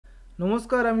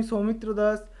নমস্কার, আমি সৌমিত্র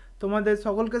দাস। তোমাদের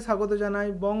সকলকে স্বাগত জানাই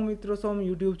বংমিত্র সোম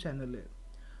ইউটিউব চ্যানেলে।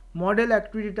 মডেল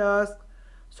অ্যাক্টিভিটি টাস্ক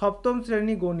সপ্তম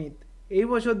শ্রেণী গণিত। এই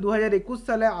বছর 2021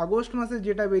 সালে আগস্ট মাসে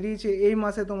যেটা বেরিয়েছে, এই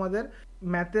মাসে তোমাদের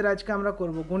ম্যাথের আজকে আমরা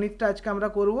করব, গণিতটা আজকে আমরা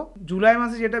করব। জুলাই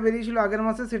মাসে যেটা বেরিয়েছিল আগের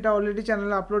মাসে, সেটা অলরেডি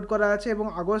চ্যানেলে আপলোড করা আছে, এবং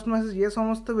আগস্ট মাসে যে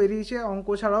সমস্ত বেরিয়েছে অঙ্ক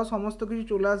ছাড়াও সমস্ত কিছু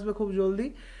চলে আসবে খুব জলদি।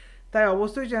 তাই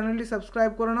অবশ্যই চ্যানেলটি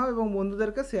সাবস্ক্রাইব করে নাও এবং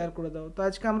বন্ধুদেরকে শেয়ার করে দাও। তো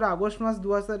আজকে আমরা আগস্ট মাস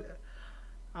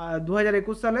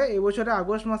 2021 সালে, এই বছরে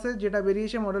আগস্ট মাসে যেটা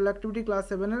বেরিয়েছে মডেল অ্যাক্টিভিটি ক্লাস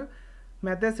 7-এর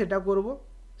ম্যাথে, সেটা করব।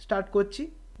 স্টার্ট করছি।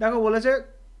 দেখো বলেছে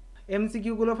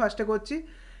এমসিকিউগুলো ফার্স্টে করছি।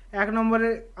 1 নম্বরে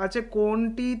আছে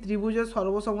কোনটি ত্রিভুজের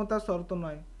সর্বসমতার শর্ত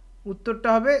নয়। উত্তরটা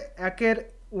হবে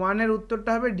 1-এর উত্তরটা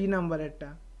হবে ডি নাম্বারেরটা।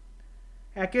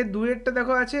 2-এরটা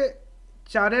দেখো আছে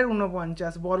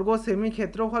 4-49 বর্গ সেমি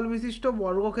ক্ষেত্রফল বিশিষ্ট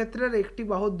বর্গক্ষেত্রের একটি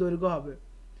বাহুর দৈর্ঘ্য হবে।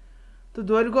 তো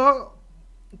দৈর্ঘ্য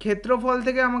ক্ষেত্রফল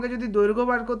থেকে আমাকে যদি দৈর্ঘ্য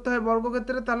বার করতে হয়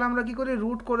বর্গক্ষেত্রে, তাহলে আমরা কি করি,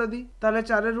 রুট করে দিই। তাহলে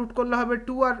 4-এর রুট করলে হবে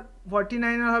 2, আর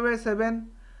 49-এর হবে 7।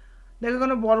 দেখো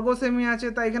এখানে বর্গ সেমি আছে,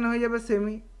 তাই এখানে হয়ে যাবে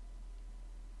সেমি।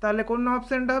 তাহলে কোন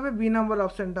অপশানটা হবে? বি নম্বর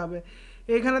অপশানটা হবে।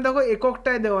 এখানে দেখো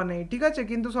এককটাই দেওয়া নেই, ঠিক আছে,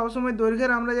 কিন্তু সবসময়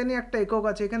দৈর্ঘ্যের আমরা জানি একটা একক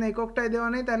আছে, এখানে এককটাই দেওয়া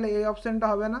নেই, তাহলে এই অপশানটা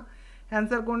হবে না।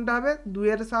 অ্যান্সার কোনটা হবে?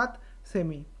 2-7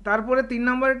 সেমি। তারপরে 3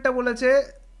 নম্বরেরটা বলেছে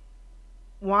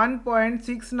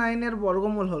 1.69-এর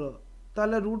বর্গমূল হলো,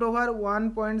 তাহলে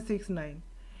 √1.69।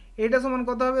 এটা সমান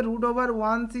কত হবে?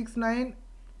 √169।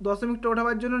 দশমিকটা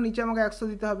ওঠাবার জন্য নিচে আমাকে 100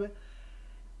 দিতে হবে।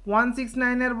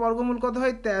 169-এর বর্গমূল কত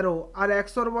হয়? 13। আর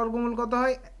 100-র বর্গমূল কত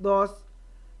হয়? 10।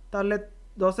 তাহলে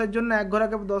 10-এর জন্য এক ঘর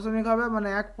আগে দশমিক হবে, মানে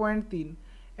 1.3।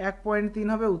 1.3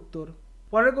 হবে উত্তর।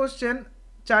 পরের কোশ্চেন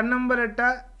 4 নম্বরেরটা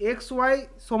XY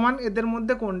সমান এদের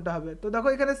মধ্যে কোনটা হবে। তো দেখো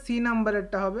এখানে সি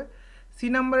নাম্বারেরটা হবে। সি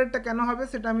নাম্বারেরটা কেন হবে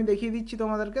সেটা আমি দেখিয়ে দিচ্ছি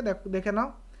তোমাদেরকে, দেখে নাও।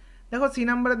 দেখো সি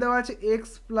নাম্বারে দেওয়া আছে x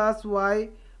 +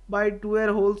 y/2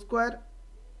 এর whole square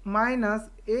minus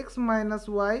x -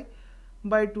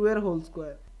 y/2 এর হোল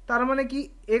স্কোয়ার। তার মানে কি,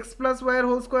 x + y এর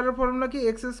হোল স্কোয়ারের ফর্মুলা কি?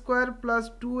 x² +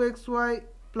 2xy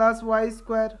 + y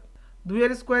square. 2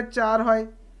 এর স্কোয়ার 4 হয়।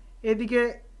 এদিকে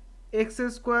x²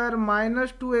 -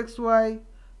 2xy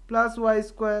 + y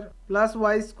square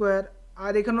 + y square,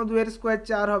 আর এখানেও 2 এর স্কোয়ার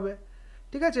 4 হবে,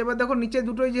 ঠিক আছে। এবার দেখো নিচে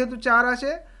দুটোই যেহেতু 4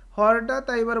 আসে হরটা,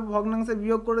 তাই এবার ভগ্নাংশে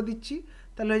বিয়োগ করে দিচ্ছি।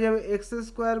 তাহলে হয়ে যাবে x²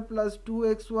 +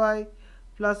 2xy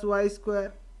 + y স্কোয়ার,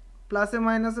 প্লাসে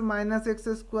মাইনাসে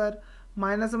 -x²,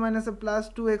 মাইনাসে মাইনাসে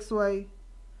 +2xy,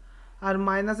 আর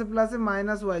মাইনাসে প্লাসে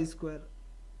 -y স্কোয়ার।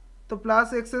 তো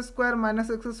 +x² -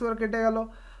 x² কেটে গেল,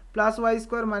 +y² - y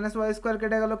স্কোয়ার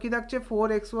কেটে গেল, কি থাকছে?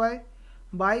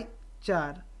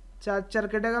 4xy/4। 4 4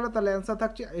 কেটে গেল, তাহলে অ্যান্সার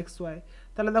থাকছে xy।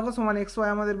 তাহলে দেখো সমান xy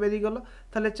আমাদের বেরিয়ে গেল।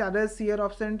 তাহলে 4-এর সি এর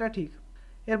অপশানটা ঠিক।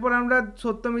 এরপর আমরা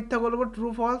সত্য মিথ্যা করবো, ট্রু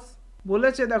ফলস।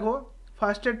 বলেছে দেখো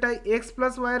ফার্স্টেরটাই x +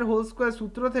 y এর হোল স্কোয়ার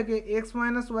সূত্র থেকে x - y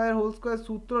এর হোল স্কোয়ার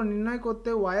সূত্র নির্ণয় করতে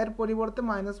y এর পরিবর্তে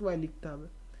 -y লিখতে হবে।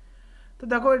 তো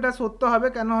দেখো এটা সত্য হবে,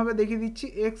 কেন হবে দেখিয়ে দিচ্ছি।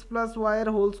 x + y এর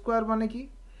হোল স্কোয়ার মানে কি?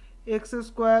 x² +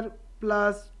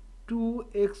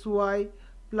 2xy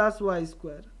 + y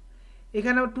square.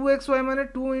 এখানে 2xy মানে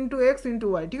 2 × x ×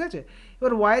 y, ঠিক আছে।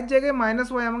 এবার y এর জায়গায় -y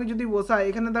আমাকে যদি বসাই,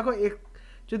 এখানে দেখো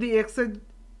যদি x এর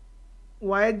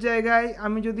y এর জায়গায়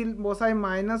আমি যদি বসাই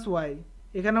 -y,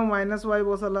 এখানেও -y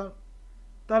বসালাম,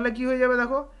 তাহলে কি হয়ে যাবে?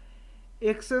 দেখো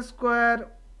x²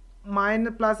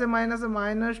 প্লাসে মাইনাসে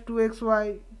 -2xy,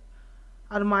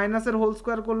 আর মাইনাসের হোল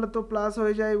স্কোয়ার করলে তো প্লাস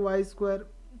হয়ে যায় y স্কোয়ার।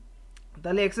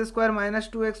 তাহলে x² -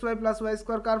 2xy + y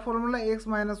স্কোয়ার কার ফর্মুলা? x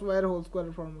 - y এর হোল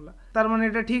স্কোয়ারের ফর্মুলা। তার মানে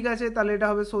এটা ঠিক আছে, তাহলে এটা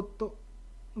হবে সত্য,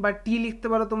 বা টি লিখতে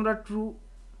পারো তোমরা, ট্রু।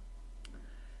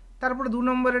 তারপরে 2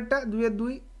 নম্বরেরটা 2-এর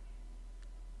 2,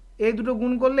 এই দুটো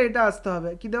গুণ করলে এটা আসতে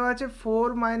হবে। কি দেওয়া আছে? 4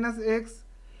 - x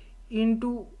 ×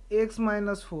 x -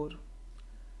 4।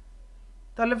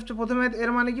 তাহলে প্রথমে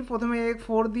এর মানে কি, প্রথমে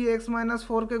 4 দিয়ে x -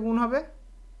 4কে গুণ হবে,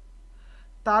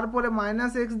 তারপরে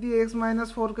 -x দিয়ে x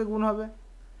 - 4কে গুণ হবে।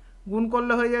 গুণ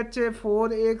করলে হয়ে যাচ্ছে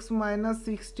 4x -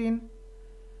 16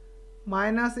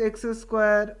 -x²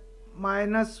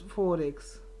 - 4x।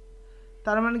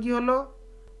 তার মানে কি হলো?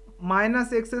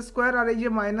 -x² আর এই যে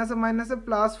মাইনাসে মাইনাসে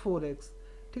 +4x,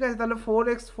 ঠিক আছে। তাহলে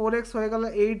 4x হয়ে গেল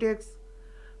 8x,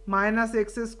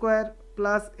 -x²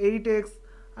 + 8x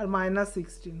আর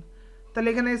 -16। তাহলে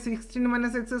এখানে 16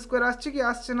 - x² আসছে কি?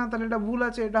 আসছে না, তাহলে এটা ভুল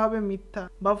আছে, এটা হবে মিথ্যা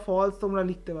বা ফলস তোমরা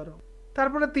লিখতে পারো।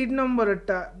 তারপরে 3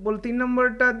 নম্বরেরটা 3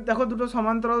 নম্বরেরটা দেখো দুটো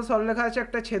সমান্তরাল সরলরেখা আছে,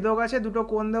 একটা ছেদক আছে, দুটো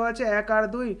কোণ দেওয়া আছে 1 আর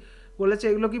 2। বলেছে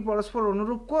এগুলো কি পরস্পর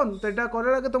অনুরূপ কোণ। তো এটা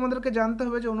করার আগে তোমাদেরকে জানতে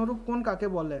হবে যে অনুরূপ কোণ কাকে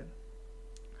বলে।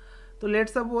 তো লেট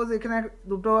সাপোজ এখানে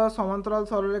দুটো সমান্তরাল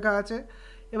সরলরেখা আছে,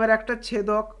 এবার একটা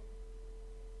ছেদক,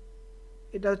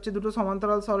 এটা হচ্ছে দুটো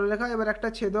সমান্তরাল সরলরেখা, এবার একটা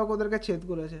ছেদক ওদেরকে ছেদ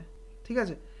করেছে, ঠিক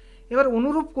আছে। এবার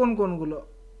অনুরূপ কোণ কোনগুলো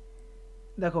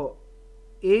দেখো,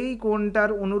 এই কোণটার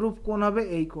অনুরূপ কোণ হবে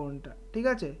এই কোণটা, ঠিক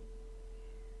আছে।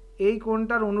 এই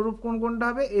কোণটার অনুরূপ কোণ কোনটা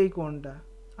হবে, এই কোণটা।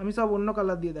 আমি সব অন্য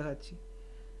কালার দিয়ে দেখাচ্ছি।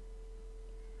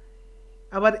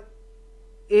 আবার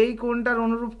এই কোণটার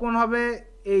অনুরূপ কোণ হবে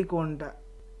এই কোণটা,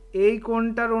 এই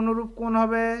কোণটার অনুরূপ কোণ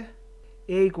হবে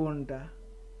এই কোণটা,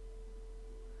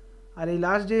 আর এই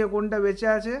লাস্ট যে কোণটা বেঁচে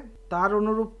আছে তার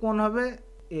অনুরূপ কোণ হবে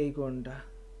এই কোণটা,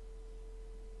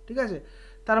 ঠিক আছে।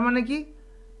 তার মানে কি,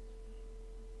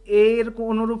 এর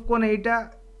অনুরূপ কোণ এইটা,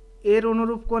 এর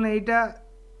অনুরূপ কোণ এইটা,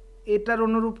 এটার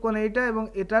অনুরূপ কোণ এইটা এবং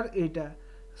এটার এইটা।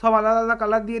 সব আলাদা আলাদা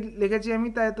কালার দিয়ে লিখেছি আমি,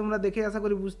 তাই তোমরা দেখে আশা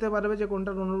করি বুঝতে পারবে যে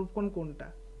কোনটার অনুরূপ কোণ কোনটা।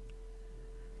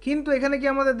 কিন্তু এখানে কি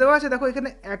আমাদের দেওয়া আছে, দেখো এখানে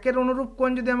একের অনুরূপ কোণ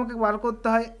যদি আমাকে বার করতে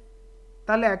হয়,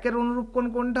 তাহলে একের অনুরূপ কোণ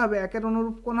কোনটা হবে, একের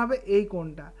অনুরূপ কোণ হবে এই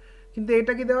কোণটা। কিন্তু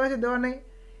এটা কি দেওয়া আছে, দেওয়া নেই।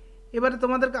 এবারে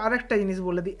তোমাদেরকে আরেকটা জিনিস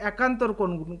বলে দিই, একান্তর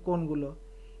কোণগুলো।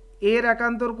 এর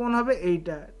একান্তর কোণ হবে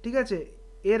এইটা, ঠিক আছে।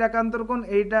 এর একান্তর কোণ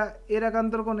এইটা, এর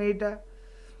একান্তর কোণ এইটা।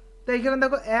 তো এইখানে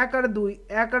দেখো 1 আর 2,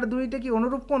 1 আর 2টা কি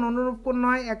অনুরূপ কোণ, অনুরূপ কোণ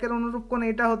নয়, একের অনুরূপ কোণ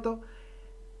এটা হতো।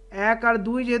 1 আর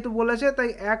 2 যেহেতু বলেছে, তাই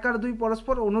 1 আর 2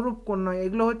 পরস্পর অনুরূপ কোণ নয়,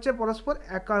 এগুলো হচ্ছে পরস্পর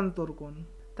একান্তর কোণ।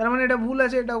 তার মানে এটা ভুল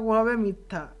আছে, এটা হবে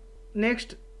মিথ্যা। নেক্সট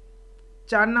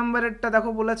 4 নম্বরেরটা দেখো,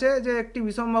 বলেছে যে একটি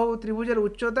বিষমবাহু ত্রিভুজের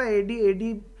উচ্চতা এডি, এডি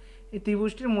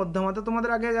ত্রিভুজটির মধ্যমা। তো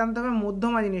তোমাদের আগে জানতে হবে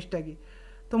মধ্যমা জিনিসটা কি।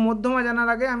 তো মধ্যমা জানার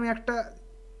আগে আমি একটা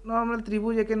নর্মাল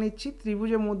ত্রিভুজ এঁকে নিচ্ছি।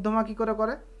 ত্রিভুজের মধ্যমা কী করে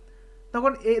করে,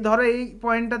 তখন এই ধরো এই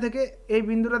পয়েন্টটা থেকে, এই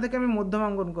বিন্দুটা থেকে আমি মধ্যমা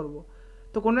অঙ্কন করব।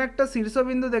 তো কোনো একটা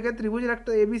শীর্ষবিন্দু থেকে, ত্রিভুজের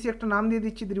একটা এবিসি একটা নাম দিয়ে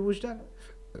দিচ্ছি ত্রিভুজটা,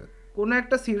 কোনো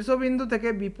একটা শীর্ষবিন্দু থেকে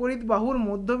বিপরীত বাহুর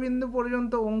মধ্যবিন্দু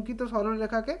পর্যন্ত অঙ্কিত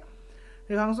সরলরেখাকে,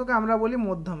 রেখাংশকে আমরা বলি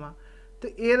মধ্যমা। তো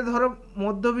এর ধরো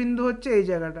মধ্যবিন্দু হচ্ছে এই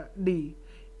জায়গাটা ডি।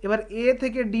 এবার এ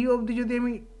থেকে ডি অবধি যদি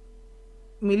আমি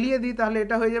মিলিয়ে দিই, তাহলে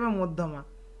এটা হয়ে যাবে মধ্যমা,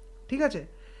 ঠিক আছে।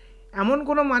 এমন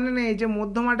কোনো মানে নেই যে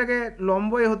মধ্যমাটাকে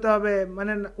লম্বই হতে হবে,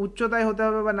 মানে উচ্চতায় হতে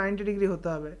হবে বা 90 ডিগ্রি হতে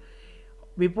হবে।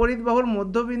 বিপরীত বাহুর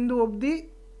মধ্যবিন্দু অবধি,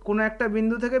 কোনো একটা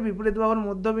বিন্দু থেকে বিপরীত বাহুর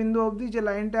মধ্যবিন্দু অবধি যে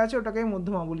লাইনটা আছে ওটাকেই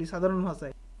মধ্যমা বলি সাধারণ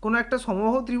ভাষায়। কোনো একটা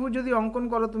সমবাহু ত্রিভুজ যদি অঙ্কন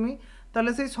করো তুমি,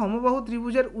 তাহলে সেই সমবাহু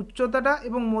ত্রিভুজের উচ্চতাটা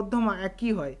এবং মধ্যমা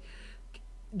একই হয়।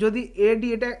 যদি এডি,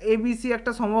 এটা এবিসি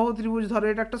একটা সমবাহু ত্রিভুজ, ধরো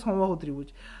এটা একটা সমবাহু ত্রিভুজ,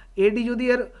 এডি যদি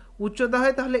এর উচ্চতা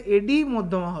হয় তাহলে এডি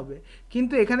মধ্যমা হবে।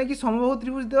 কিন্তু এখানে কি সমবাহু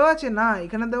ত্রিভুজ দেওয়া আছে, না,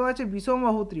 এখানে দেওয়া আছে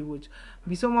বিষমবাহু ত্রিভুজ,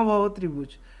 বিষমবাহু ত্রিভুজ।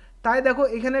 তাই দেখো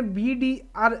এখানে বিডি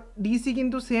আর ডিসি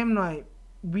কিন্তু সেম নয়,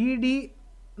 BD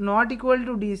not equal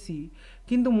to DC.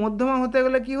 কিন্তু মধ্যমা হতে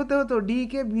গেলে কি হতে হতো,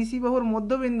 ডিকে বিসি বাহুর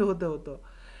মধ্যবিন্দু হতে হতো,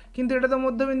 কিন্তু এটা তো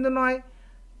মধ্যবিন্দু নয়,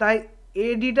 তাই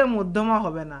এডিটা মধ্যমা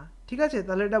হবে না, ঠিক আছে।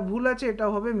 তাহলে এটা ভুল আছে, এটা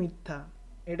হবে মিথ্যা,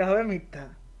 এটা হবে মিথ্যা।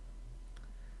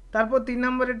 তারপর 3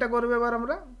 নম্বরেরটা করবে এবার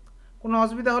আমরা। কোনো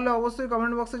অসুবিধা হলে অবশ্যই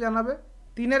কমেন্ট বক্সে জানাবে।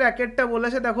 3-এর 1-এরটা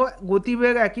বলেছে দেখো,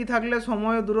 গতিবেগ একই থাকলে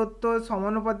সময় ও দূরত্ব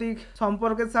সমানুপাতিক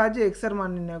সম্পর্কের সাহায্যে এক্স এর মান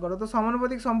নির্ণয় করো। তো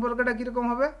সমানুপাতিক সম্পর্কটা কীরকম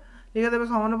হবে, লিখে দেবে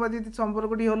সমানুপাতিক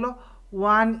সম্পর্কটি হলো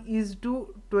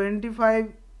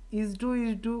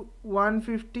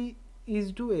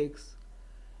 1:25:150:x।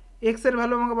 এক্স এর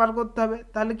ভ্যালু আমাকে বার করতে হবে,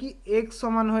 তাহলে কি এক্স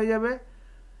সমান হয়ে যাবে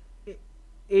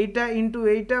এইটা ইন্টু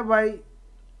এইটা বাই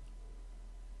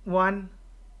 1।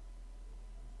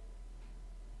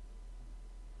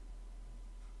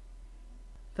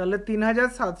 তাহলে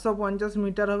 3750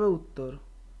 মিটার হবে উত্তর।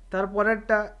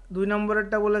 তারপরেরটা 2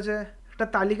 নম্বরেরটা বলেছে, একটা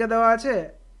তালিকা দেওয়া আছে,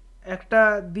 একটা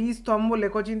দ্বিস্তম্ভ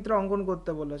লেখচিত্র অঙ্কন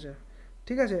করতে বলেছে,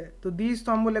 ঠিক আছে। তো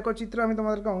দ্বিস্তম্ভ লেখচিত্র আমি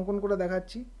তোমাদেরকে অঙ্কন করে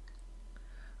দেখাচ্ছি।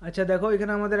 আচ্ছা দেখো,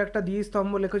 এখানে আমাদের একটা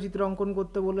দ্বিস্তম্ভ লেখচিত্র অঙ্কন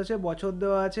করতে বলেছে। বছর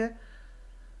দেওয়া আছে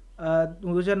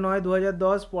 2009,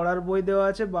 2010, পড়ার বই দেওয়া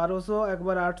আছে 1200,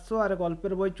 একবার 800, আর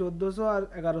গল্পের বই 1400 আর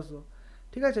 1100,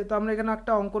 ঠিক আছে। তো আমরা এখানে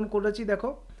একটা অঙ্কন করেছি।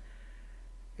 দেখো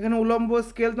এখানে উলম্ব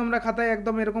স্কেল তোমরা খাতায়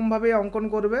একদম এরকমভাবেই অঙ্কন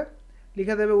করবে,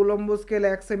 লিখে দেবে উলম্ব স্কেল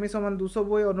 1 সেমি সমান 200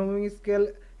 বই, অনুভূমিক স্কেল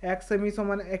 1 সেমি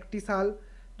সমান 1টি সাল,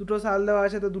 দুটো সাল দেওয়া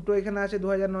আছে, তো দুটো এখানে আছে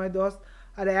 2009, 10,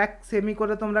 আর 1 সেমি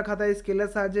করে তোমরা খাতায় স্কেলের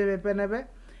সাহায্যে মেপে নেবে।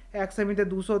 1 সেমিতে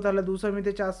 200, তাহলে 200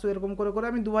 সেমিতে 400, এরকম করে করে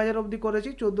আমি 2000 অবধি করেছি,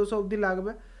 1400 অবধি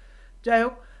লাগবে। যাই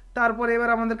হোক, তারপরে এবার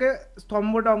আমাদেরকে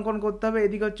স্তম্ভটা অঙ্কন করতে হবে।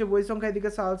 এদিকে হচ্ছে বই সংখ্যা, এদিকে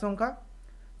সাল সংখ্যা।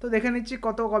 তো দেখে নিচ্ছি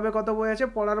কবে কত বই আছে।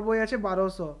 পড়ার বই আছে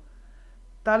 1200,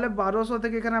 তাহলে 1200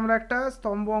 থেকে এখানে আমরা একটা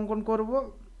স্তম্ভ অঙ্কন করব।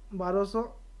 1200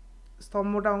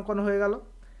 স্তম্ভটা অঙ্কন হয়ে গেল।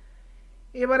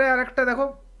 এবারে আরেকটা দেখো,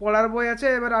 পড়ার বই আছে,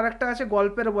 এবার আরেকটা আছে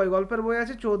গল্পের বই। গল্পের বই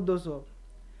আছে 1400,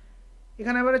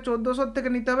 এখানে এবারে 1400 থেকে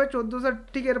নিতে হবে, 1400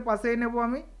 ঠিক এর পাশেই নেব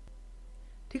আমি,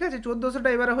 ঠিক আছে। 1400টা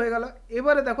এবারে হয়ে গেল।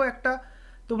 এবারে দেখো একটা,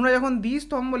 তোমরা যখন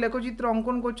দ্বিস্তম্ভ লেখচিত্র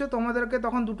অঙ্কন করছো, তোমাদেরকে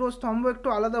তখন দুটো স্তম্ভ একটু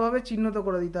আলাদাভাবে চিহ্নিত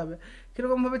করে দিতে হবে।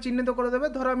 কীরকমভাবে চিহ্নিত করে দেবে,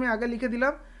 ধরো আমি আগে লিখে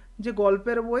দিলাম যে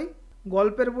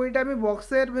গল্পের বইটা আমি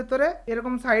বক্সের ভেতরে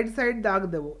এরকম সাইড সাইড দাগ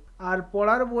দেবো, আর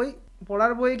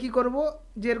পড়ার বইয়ে কি করব,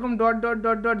 যে এরকম ডট ডট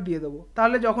ডট ডট দিয়ে দেবো।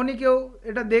 তাহলে যখনই কেউ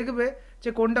এটা দেখবে যে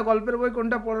কোনটা গল্পের বই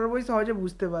কোনটা পড়ার বই সহজে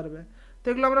বুঝতে পারবে। তো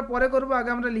এগুলো আমরা পরে করবো, আগে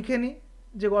আমরা লিখে নিই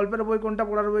যে গল্পের বই কোনটা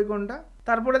পড়ার বই কোনটা।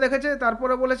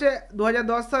 তারপরে বলেছে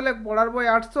 2010 সালে পড়ার বই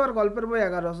 800 আর গল্পের বই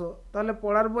 1100। তাহলে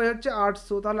পড়ার বই হচ্ছে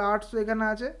 800, তাহলে 800 এখানে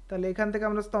আছে, তাহলে এখান থেকে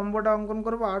আমরা স্তম্ভটা অঙ্কন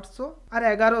করবো 800 আর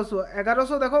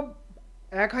 1100। দেখো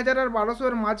 1000 আর 1200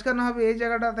 এর মাঝখানে হবে এই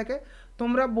জায়গাটা থেকে।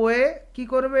 তোমরা বইয়ে কি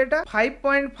করবে, এটা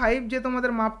 5.5 যে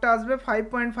তোমাদের মাপটা আসবে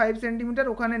 5.5 সেন্টিমিটার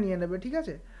ওখানে নিয়ে নেবে, ঠিক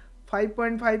আছে?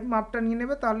 5.5 মাপটা নিয়ে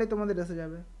নেবে, তাহলে তোমাদের এসে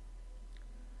যাবে।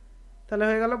 তাহলে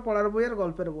হয়ে গেল পড়ার বই আর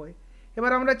গল্পের বই।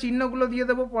 এবার আমরা চিহ্নগুলো দিয়ে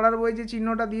দেবো। পড়ার বই যে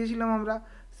চিহ্নটা দিয়েছিলাম আমরা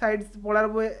সাইড, পড়ার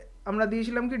বই আমরা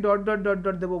দিয়েছিলাম কি ডট ডট ডট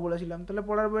ডট দেবো বলেছিলাম, তাহলে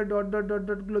পড়ার বইয়ে ডট ডট ডট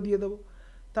ডটগুলো দিয়ে দেবো।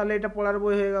 তাহলে এটা পড়ার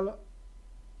বই হয়ে গেল।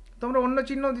 তোমরা অন্য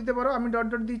চিহ্ন দিতে পারো, আমি ডট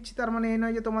ডট দিচ্ছি তার মানে এই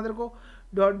নয় যে তোমাদেরকেও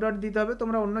ডট ডট দিতে হবে,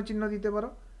 তোমরা অন্য চিহ্ন দিতে পারো।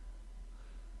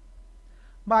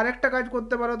 বা আরেকটা কাজ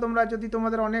করতে পারো তোমরা, যদি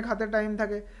তোমাদের অনেক হাতে টাইম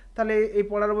থাকে, তাহলে এই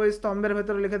পড়ার বই স্তম্ভের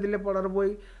ভেতরে লিখে দিলে পড়ার বই,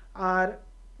 আর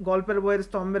গল্পের বইয়ের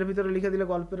স্তম্ভের ভিতরে লিখে দিলে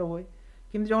গল্পের বই।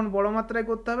 কিন্তু যখন বড় মাত্রায়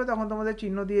করতে হবে তখন তোমাদের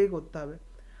চিহ্ন দিয়েই করতে হবে।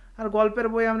 আর গল্পের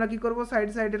বই আমরা কি করব, সাইড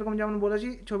সাইড এরকম যেমন বলেছি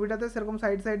ছবিটাতে সেরকম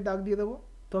সাইড সাইড দাগ দিয়ে দেবো।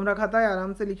 তোমরা খাতায়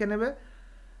আরামসে লিখে নেবে।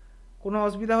 কোনো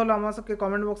অসুবিধা হলে আমাকে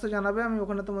কমেন্ট বক্সে জানাবে, আমি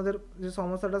ওখানে তোমাদের যে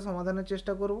সমস্যাটা সমাধানের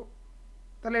চেষ্টা করব।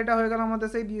 তাহলে এটা হয়ে গেল আমাদের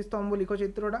সেই দ্বিস্তম্ভ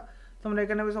লিখচিত্রটা, তোমরা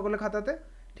এঁকে নেবে সকলে খাতাতে,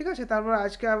 ঠিক আছে? তারপর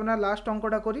আজকে আপনার লাস্ট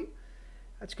অঙ্কটা করি।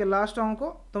 আজকে লাস্ট অঙ্ক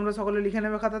তোমরা সকলে লিখে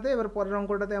নেবে খাতাতে। এবার পরের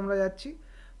অঙ্কটাতে আমরা যাচ্ছি।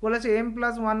 বলেছে m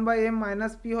plus 1/m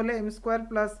minus P হলে m square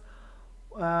plus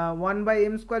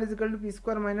 1/m square is equal to P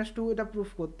square minus 2, এটা প্রুফ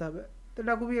করতে হবে। তো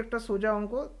এটা খুবই একটা সোজা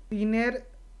অঙ্ক, 3-এর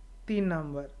 3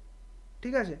 নাম্বার,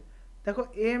 ঠিক আছে? দেখো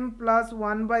m প্লাস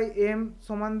 1/m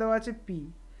সমান দেওয়া আছে p,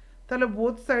 তাহলে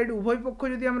বোথ সাইড উভয় পক্ষ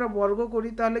যদি আমরা বর্গ করি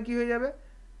তাহলে কি হয়ে যাবে,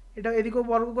 এটা এদিকেও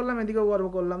বর্গ করলাম এদিকেও বর্গ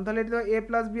করলাম, তাহলে এটা a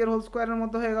প্লাস b এর হোল স্কোয়ারের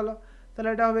মতো হয়ে গেল। তাহলে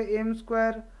এটা হবে m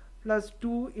square plus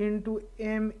 2 into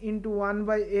m into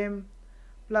 1/m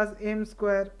plus m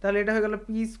square, তাহলে এটা হয়ে গেল p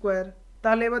স্কোয়ার।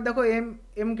 তাহলে এবার দেখো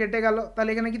m কেটে গেল, তাহলে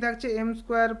এখানে কি থাকছে m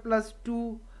square plus 2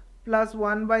 plus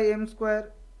 1/m square,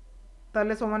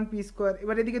 তাহলে সমান পি স্কোয়ার।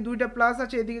 এবার এদিকে দুইটা প্লাস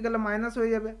আছে, এদিকে গেলে মাইনাস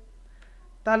হয়ে যাবে।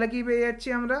 তাহলে কি পেয়ে যাচ্ছি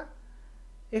আমরা,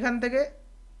 এখান থেকে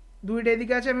দুইটা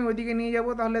এদিকে আছে আমি ওইদিকে নিয়ে যাব,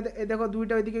 তাহলে দেখো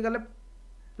দুইটা ওইদিকে গেলে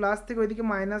প্লাস থেকে ওইদিকে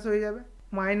মাইনাস হয়ে যাবে,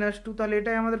 -2। তাহলে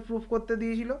এটাই আমাদের প্রুফ করতে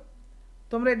দিয়েছিল।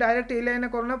 তোমরা ডাইরেক্ট এই লাইনে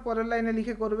করো না, পরের লাইনে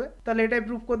লিখে করবে। তাহলে এটাই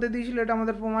প্রুফ করতে দিয়েছিল, এটা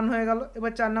আমাদের প্রমাণ হয়ে গেল।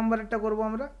 এবার 4 নম্বরেরটা করবো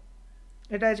আমরা।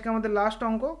 এটা আজকে আমাদের লাস্ট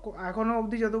অঙ্ক। এখনও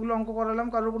অবধি যতগুলো অঙ্ক করালাম,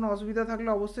 কারোর কোনো অসুবিধা থাকলে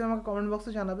অবশ্যই আমাকে কমেন্ট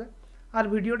বক্সে জানাবে, আর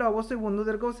ভিডিওটা অবশ্যই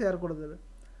বন্ধুদেরকেও শেয়ার করে দেবে।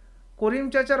 করিম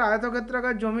চাচার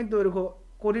আয়তক্ষেত্রাকার জমির দৈর্ঘ্য।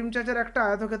 করিম চাচার একটা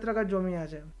আয়তক্ষেত্রাকার জমি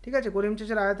আছে, ঠিক আছে? করিম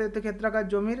চাচার আয়তক্ষেত্রাকার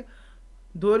জমির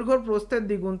দৈর্ঘ্যর প্রস্থের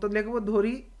দ্বিগুণ। তো লিখবো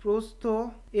ধরি প্রস্থ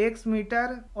x মিটার,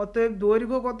 অতএব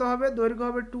দৈর্ঘ্য কত হবে, দৈর্ঘ্য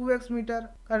হবে 2x মিটার,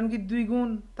 কারণ কি দ্বিগুণ,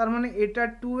 তার মানে এটা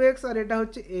 2x আর এটা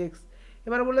হচ্ছে x।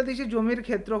 এবার বলে দিয়েছি জমির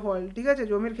ক্ষেত্রফল, ঠিক আছে?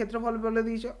 জমির ক্ষেত্রফল বলে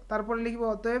দিয়েছ। তারপরে লিখবো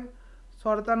অতএব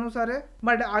শর্তানুসারে,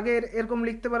 বাট আগে এরকম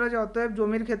লিখতে পারো যে অতএব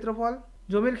জমির ক্ষেত্রফল।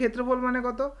 জমির ক্ষেত্রফল মানে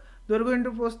কত, দৈর্ঘ্য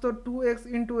ইন্টু প্রস্থ 2x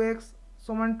ইন্টু x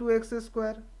সমান 2x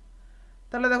স্কোয়ার।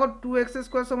 তাহলে দেখো 2x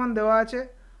স্কোয়ার সমান দেওয়া আছে,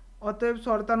 অতএব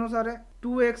শর্তানুসারে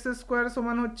 2x স্কোয়ার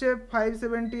সমান হচ্ছে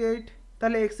 578।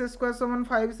 তাহলে x স্কোয়ার সমান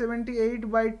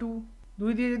 578/2। 2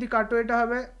 দিয়ে যদি কাটো এটা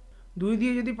হবে, 2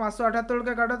 দিয়ে যদি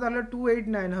 578কে কাটো তাহলে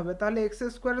 289 হবে। তাহলে x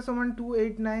স্কোয়ার সমান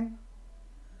 289,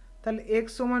 তাহলে x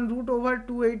সমান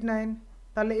 √289।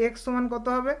 তাহলে x সমান কত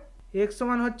হবে, x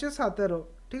সমান হচ্ছে 17,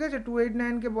 ঠিক আছে?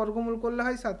 289কে বর্গমূল করলে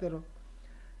হয় 17।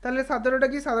 তাহলে 17টা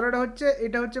কি, 17টা হচ্ছে,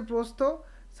 এটা হচ্ছে প্রস্থ,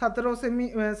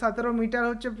 17 মিটার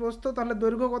হচ্ছে প্রস্থ। তাহলে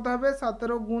দৈর্ঘ্য কত হবে,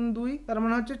 17 গুণ 2, তার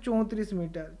মানে হচ্ছে 34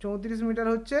 মিটার। 34 মিটার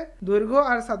হচ্ছে দৈর্ঘ্য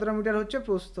আর 17 মিটার হচ্ছে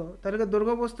প্রস্থ। তাহলে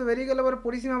দৈর্ঘ্য প্রস্থ বেরিয়ে গেলে এবার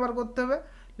পরিসীমা বার করতে হবে।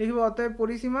 লিখবে অতএব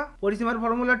পরিসীমার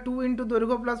ফর্মুলা 2 ইন্টু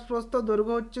দৈর্ঘ্য প্লাস প্রস্থ।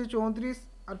 দৈর্ঘ্য হচ্ছে 34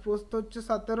 আর প্রস্থ হচ্ছে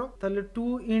 17, তাহলে 2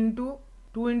 ইন্টু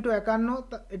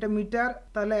 51, এটা মিটার,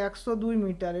 তাহলে 102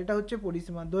 মিটার, এটা হচ্ছে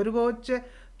পরিসীমা। দৈর্ঘ্য হচ্ছে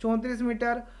 34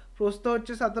 মিটার, প্রস্থ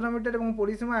হচ্ছে 17 মিটার এবং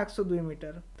পরিসীমা 102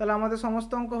 মিটার। তাহলে আমাদের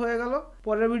সমস্ত অঙ্ক হয়ে গেল।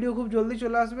 পরের ভিডিও খুব জলদি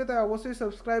চলে আসবে, তাই অবশ্যই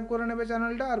সাবস্ক্রাইব করে নেবে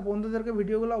চ্যানেলটা, আর বন্ধুদেরকে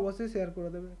ভিডিওগুলো অবশ্যই শেয়ার করে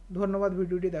দেবে। ধন্যবাদ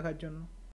ভিডিওটি দেখার জন্য।